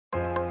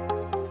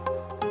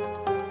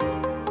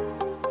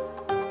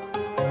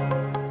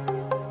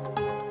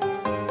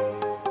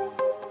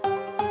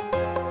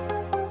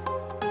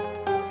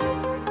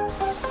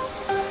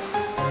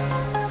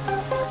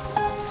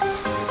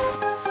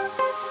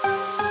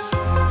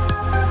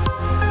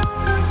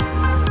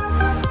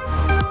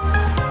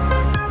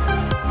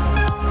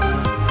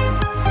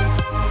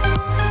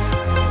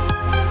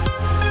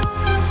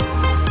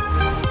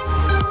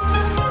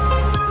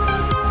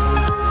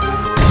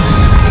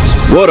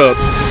What up?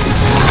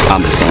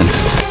 I'm just playing.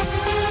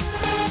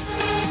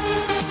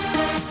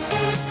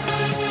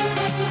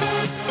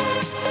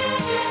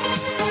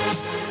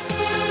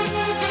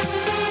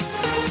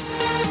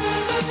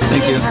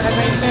 Thank you. Have a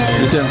great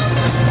day. You too.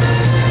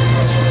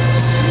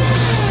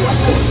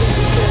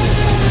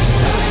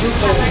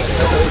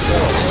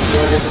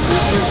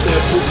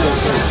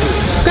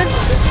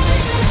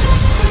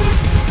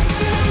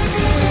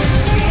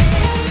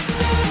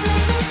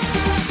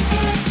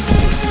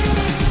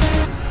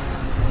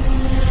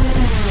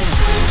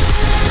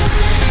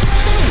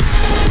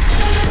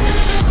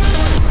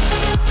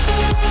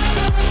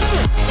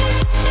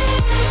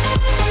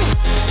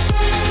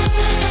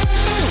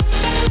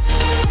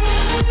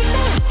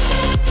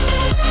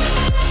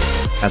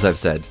 As I've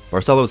said,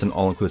 Barcelo is an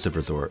all-inclusive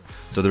resort,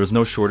 so there was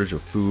no shortage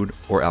of food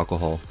or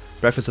alcohol.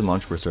 Breakfast and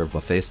lunch were served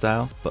buffet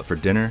style, but for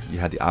dinner, you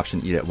had the option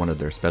to eat at one of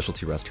their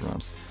specialty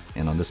restaurants.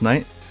 And on this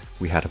night,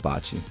 we had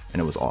hibachi,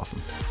 and it was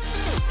awesome.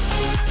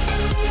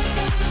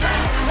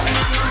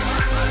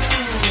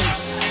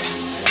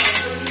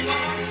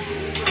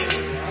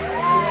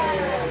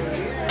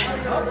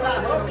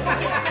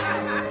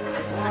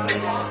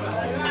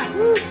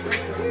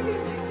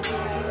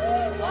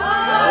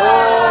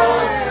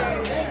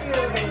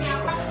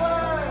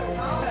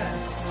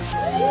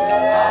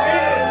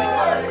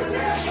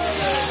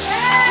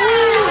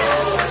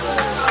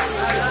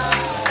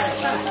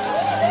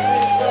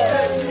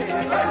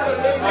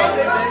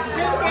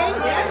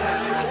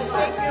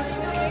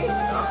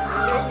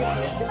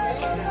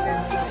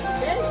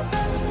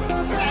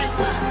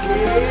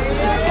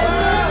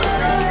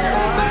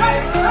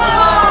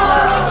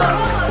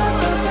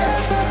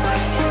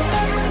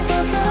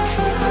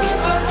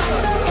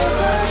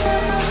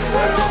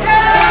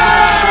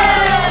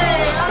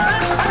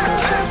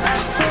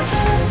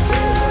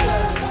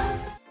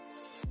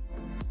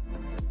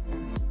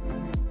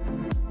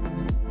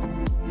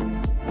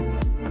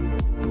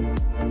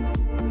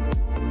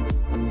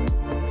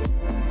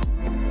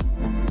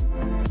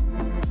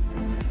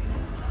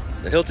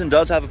 The Hilton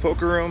does have a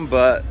poker room,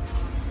 but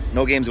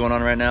no games going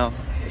on right now.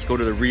 Let's go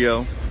to the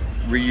Ryu,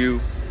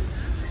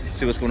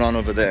 see what's going on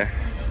over there.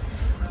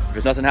 If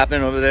there's nothing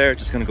happening over there,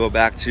 just gonna go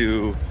back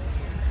to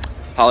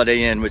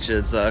Holiday Inn, which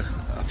is a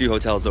few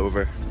hotels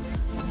over.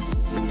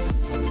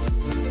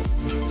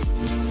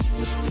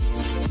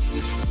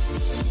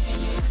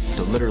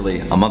 So literally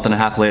a month and a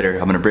half later,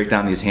 I'm gonna break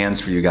down these hands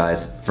for you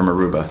guys from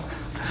Aruba.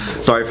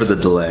 Sorry for the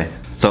delay.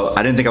 So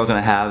I didn't think I was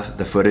gonna have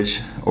the footage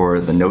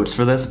or the notes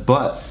for this,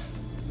 but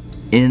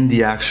in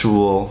the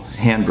actual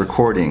hand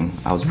recording,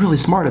 I was really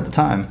smart at the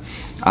time.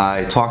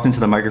 I talked into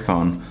the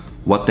microphone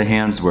what the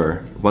hands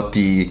were, what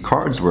the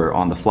cards were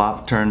on the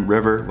flop, turn,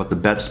 river, what the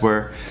bets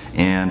were,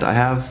 and I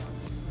have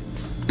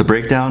the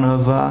breakdown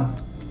of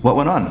what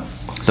went on.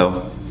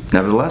 So,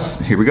 nevertheless,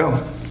 here we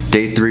go.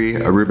 Day 3,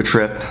 Aruba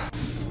trip.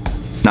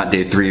 Not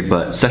day 3,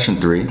 but session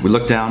 3. We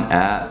look down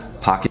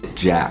at pocket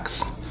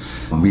jacks.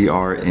 We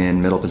are in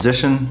middle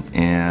position,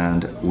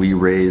 and we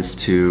raise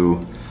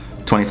to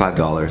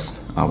 $25.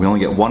 We only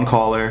get one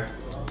caller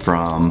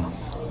from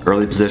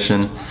early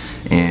position,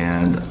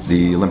 and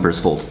the limpers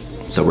fold.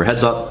 So we're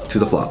heads up to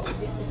the flop.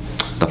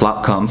 The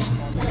flop comes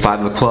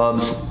 5 of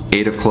clubs,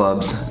 8 of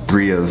clubs,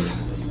 3 of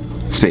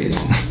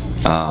spades.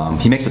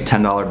 He makes a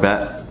 $10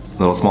 bet, a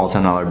little small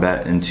 $10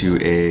 bet into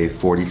a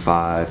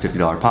 $45,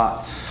 $50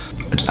 pot.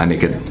 I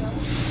make it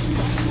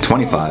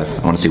 25.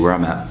 I want to see where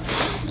I'm at.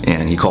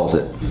 And he calls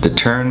it. The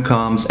turn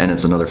comes and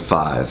it's another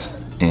 5.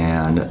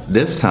 And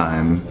this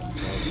time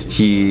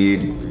he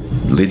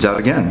leads out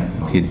again.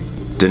 He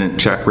didn't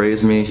check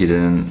raise me, he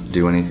didn't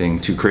do anything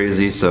too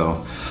crazy,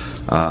 so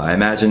I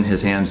imagine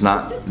his hand's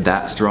not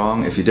that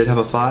strong. If he did have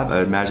a 5,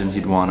 I imagine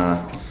he'd want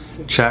to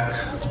check,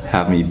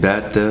 have me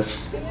bet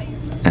this,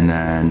 and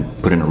then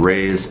put in a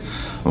raise,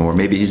 or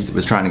maybe he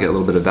was trying to get a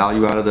little bit of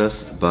value out of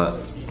this,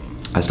 but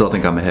I still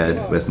think I'm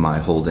ahead with my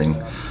holding.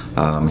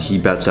 He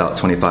bets out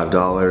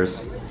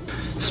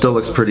 $25. Still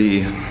looks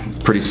pretty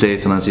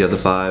safe unless he has a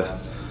 5.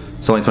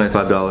 It's only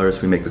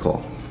 $25, we make the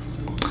call.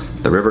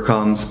 The river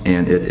comes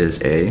and it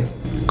is a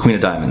queen of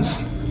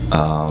diamonds.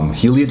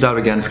 He leads out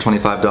again for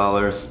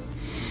 $25.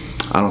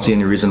 I don't see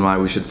any reason why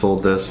we should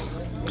fold this.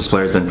 This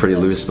player's been pretty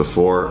loose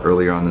before,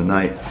 earlier on the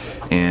night,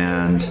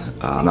 and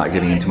I'm not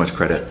giving him too much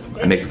credit.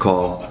 I make the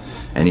call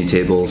and he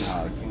tables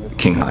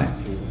king high.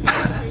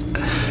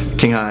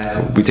 King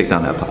high, we take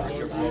down that pot.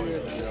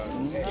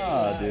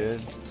 Nah,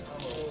 dude.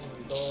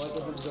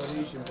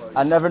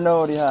 I never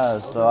know what he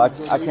has, so I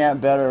can't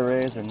bet or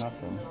raise or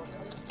nothing.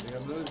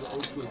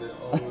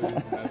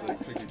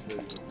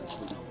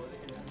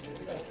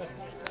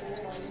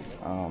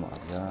 Oh my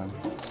god.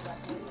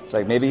 It's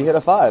like maybe he hit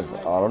a 5.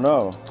 I don't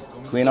know.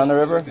 Queen on the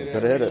river?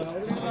 Could have hit it.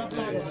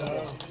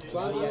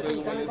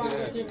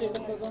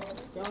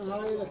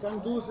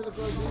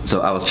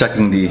 So I was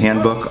checking the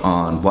handbook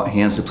on what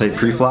hands to play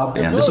pre-flop,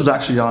 and this was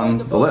actually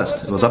on the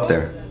list. It was up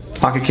there.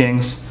 Pocket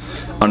kings,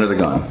 under the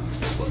gun.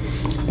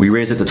 We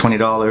raise it to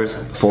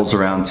 $20, folds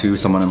around to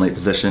someone in late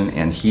position,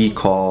 and he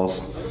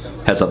calls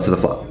heads up to the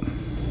flop.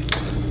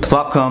 The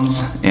Flop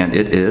comes, and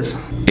it is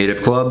 8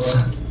 of clubs,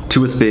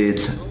 2 of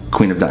spades,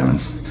 queen of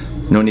diamonds.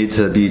 No need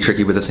to be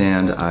tricky with this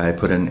hand. I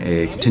put in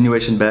a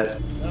continuation bet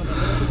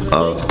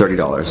of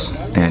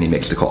 $30, and he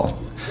makes the call.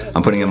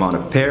 I'm putting him on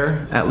a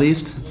pair, at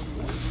least.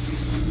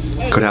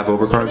 Could have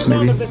overcards,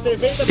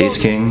 maybe. Ace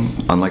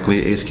king,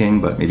 unlikely ace king,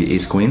 but maybe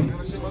ace queen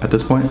at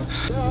this point.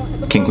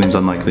 King queen's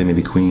unlikely,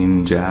 maybe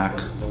queen jack.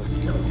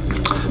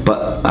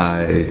 But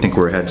I think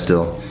we're ahead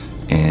still,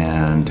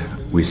 and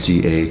we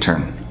see a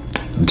turn.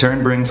 The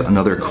turn brings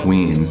another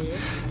queen,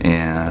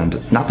 and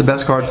not the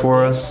best card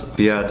for us. If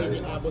we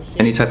had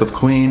any type of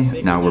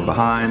queen, now we're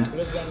behind,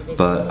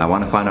 but I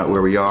want to find out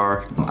where we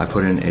are. I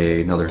put in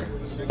another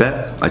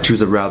bet. I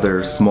choose a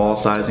rather small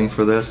sizing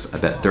for this. I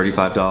bet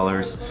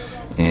 $35,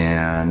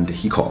 and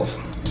he calls.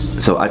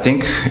 So I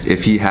think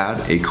if he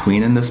had a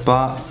queen in this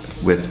spot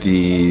with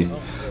the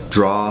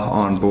draw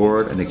on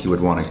board, I think he would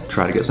want to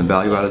try to get some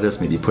value out of this,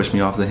 maybe push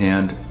me off the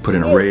hand, put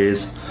in a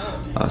raise.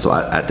 So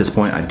at this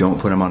point, I don't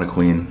put him on a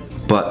queen,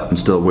 but I'm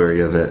still wary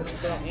of it,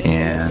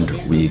 and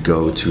we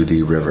go to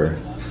the river.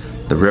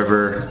 The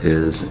river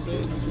is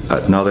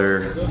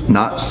another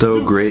not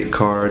so great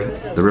card.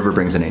 The river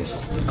brings an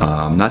ace.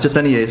 Not just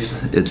any ace,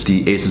 it's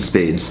the ace of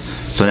spades.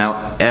 So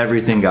now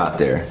everything got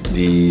there.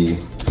 The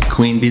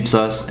queen beats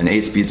us, an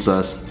ace beats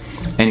us,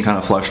 any kind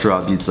of flush draw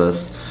beats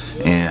us,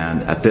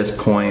 and at this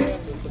point,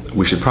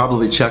 we should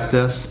probably check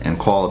this and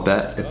call a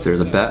bet if there's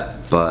a bet,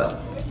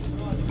 but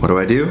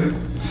what do?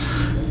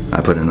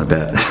 I put in a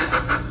bet.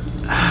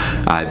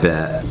 I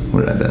bet.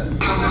 What did I bet?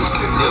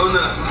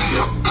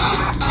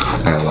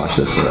 I gotta watch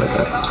this. What did I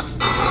bet?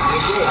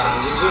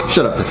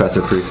 Shut up,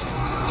 Professor Priest.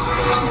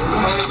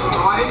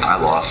 I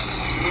lost.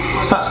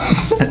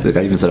 Look,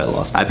 I even said I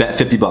lost. I bet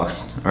 50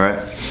 bucks, alright?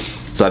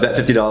 So I bet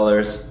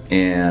 $50,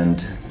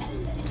 and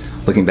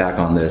looking back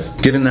on this,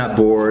 given that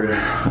board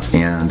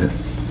and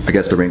I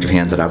guess the range of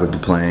hands that I would be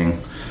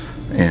playing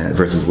and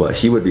versus what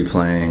he would be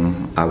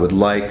playing, I would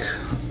like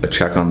a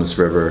check on this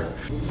river,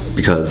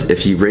 because if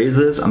he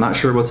raises, I'm not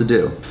sure what to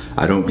do.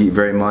 I don't beat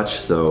very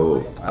much,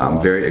 so I'm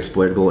very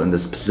exploitable in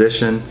this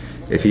position.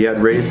 If he had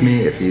raised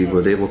me, if he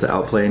was able to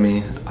outplay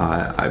me,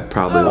 I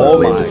probably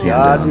would have laid this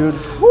hand down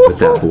with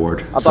that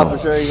board. I thought for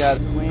sure you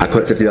got I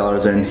put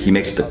 $50 in, he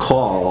makes the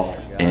call,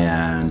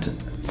 and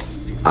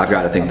I've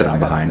got to think that I'm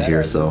behind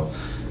here, so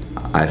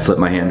I flip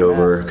my hand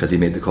over because he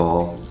made the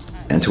call,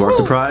 and to our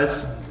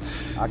surprise,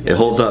 it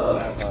holds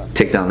up.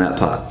 Take down that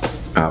pot.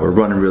 We're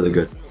running really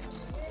good.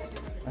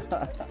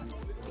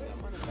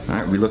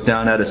 Alright, we look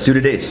down at a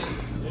suited ace.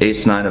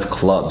 Ace-9 of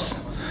clubs.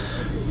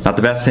 Not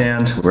the best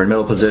hand, we're in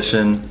middle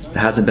position.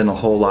 There hasn't been a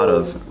whole lot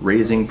of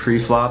raising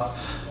pre-flop,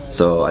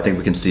 so I think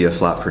we can see a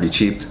flop pretty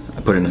cheap.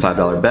 I put in a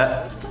 $5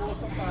 bet,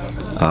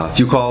 a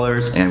few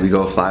callers, and we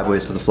go 5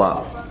 ways to the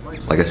flop.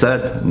 Like I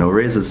said, no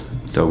raises.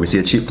 So we see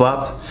a cheap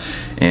flop,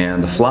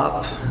 and the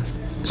flop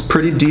is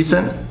pretty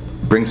decent.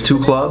 Brings 2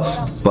 clubs,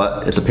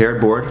 but it's a paired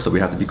board, so we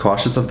have to be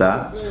cautious of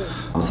that.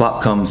 The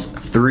flop comes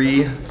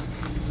 3,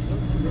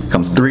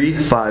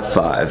 5,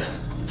 5.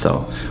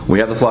 So we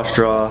have the flush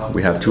draw,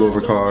 we have 2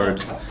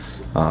 overcards.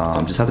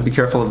 Just have to be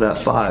careful of that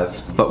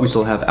 5, but we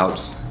still have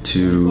outs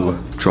to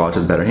draw to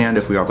the better hand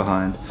if we are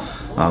behind.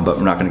 But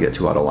we're not going to get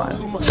too out of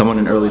line. Someone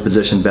in early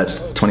position bets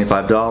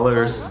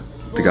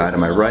 $25. The guy to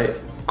my right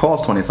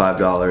calls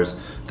 $25.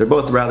 They're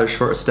both rather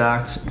short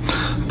stacked,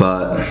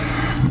 but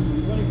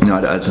you know,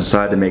 I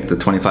decided to make the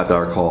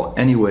 $25 call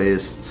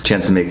anyways.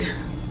 Chance to make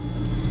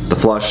the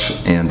flush,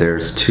 and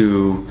there's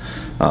 2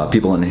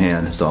 people in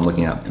hand, so I'm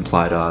looking at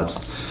implied odds.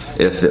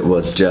 If it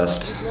was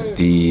just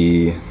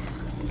the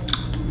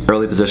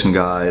early position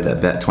guy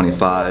that bet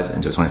 25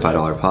 into a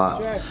 $25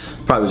 pot,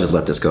 probably just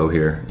let this go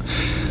here.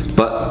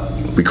 But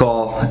we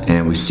call,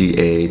 and we see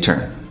a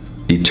turn.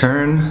 The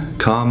turn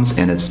comes,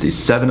 and it's the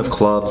 7 of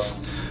clubs.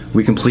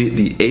 We complete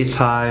the ace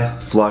high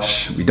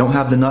flush. We don't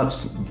have the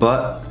nuts,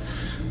 but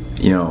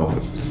you know,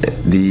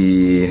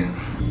 the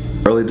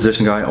early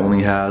position guy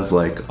only has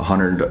like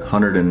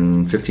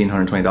 $115,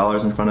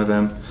 $120 in front of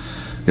him.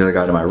 The other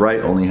guy to my right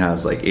only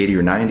has like 80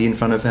 or 90 in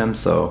front of him.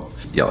 So,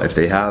 you know, if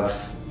they have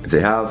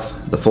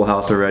the full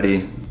house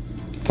already,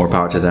 more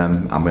power to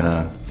them. I'm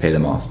gonna pay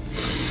them off.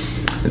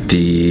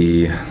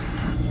 The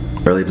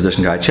early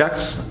position guy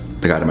checks.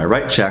 The guy to my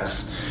right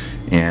checks,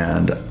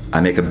 and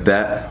I make a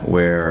bet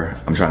where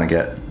I'm trying to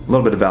get a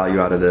little bit of value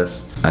out of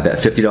this. I bet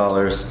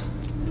 $50.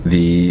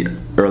 The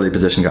early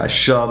position guy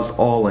shoves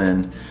all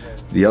in.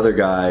 The other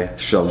guy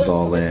shoves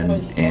all in,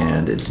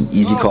 and it's an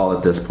easy call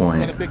at this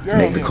point.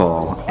 Make the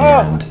call,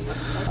 and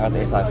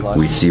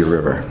we see a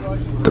river.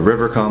 The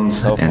river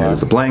comes, and it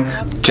is a blank.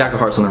 Jack of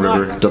hearts on the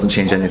river doesn't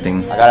change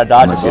anything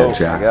unless you have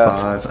Jack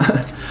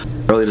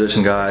 5. Early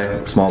position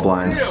guy, small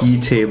blind, he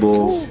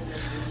tables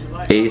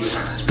ace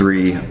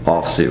 3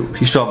 offsuit.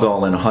 He shoved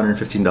all in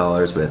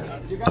 $115 with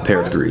a pair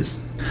of 3s.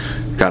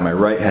 Guy on my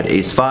right had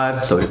ace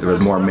 5, so there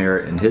was more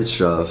merit in his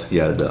shove. He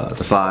had the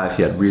 5,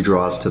 he had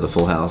redraws to the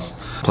full house,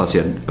 plus he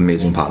had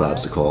amazing pot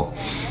odds to call.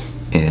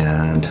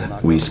 And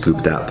we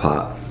scooped that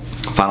pot.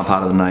 Final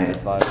pot of the night.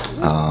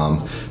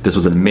 This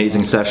was an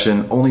amazing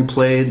session. Only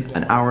played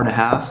an hour and a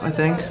half, I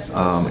think.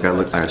 I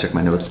gotta check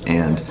my notes,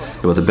 and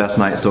it was the best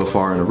night so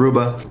far in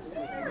Aruba.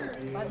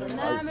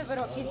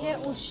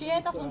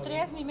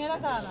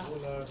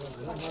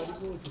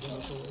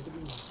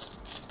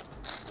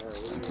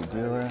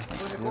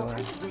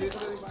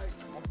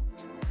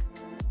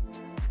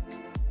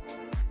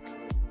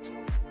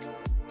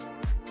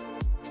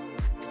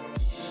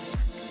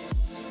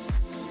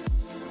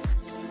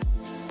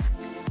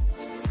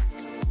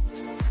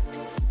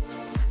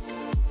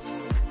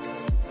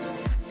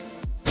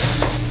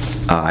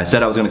 I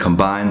said I was going to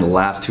combine the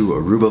last two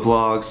Aruba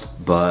vlogs,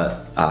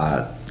 but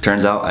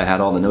turns out I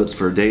had all the notes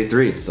for day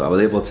 3, so I was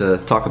able to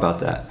talk about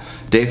that.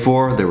 Day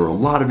 4, there were a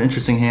lot of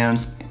interesting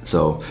hands,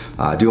 so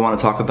I do want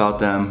to talk about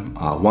them.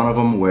 One of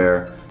them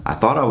where I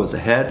thought I was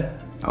ahead,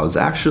 I was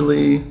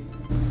actually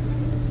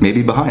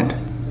maybe behind.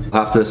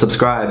 I'll have to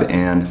subscribe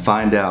and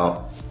find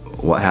out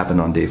what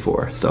happened on day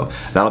 4. So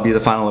that'll be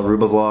the final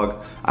Aruba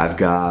vlog. I've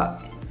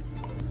got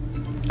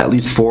at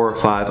least 4 or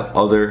 5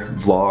 other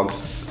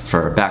vlogs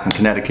for back in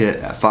Connecticut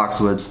at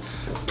Foxwoods.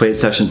 Played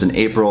sessions in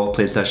April,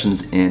 played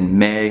sessions in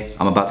May.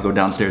 I'm about to go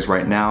downstairs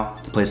right now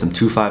to play some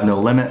 2-5 No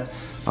Limit.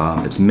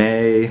 It's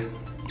May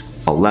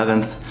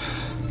 11th,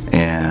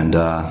 and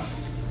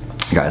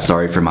guys,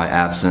 sorry for my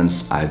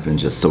absence. I've been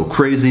just so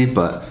crazy,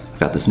 but I've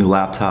got this new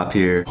laptop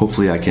here.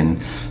 Hopefully I can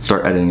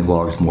start editing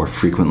vlogs more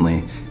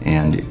frequently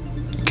and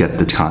get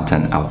the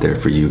content out there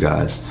for you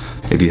guys.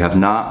 If you have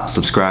not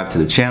subscribed to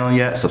the channel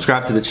yet,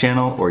 subscribe to the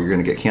channel or you're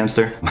gonna get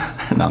cancer.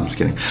 No, I'm just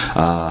kidding.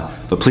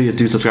 But please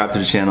do subscribe to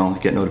the channel,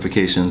 get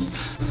notifications,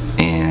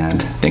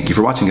 and thank you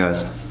for watching,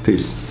 guys.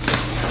 Peace.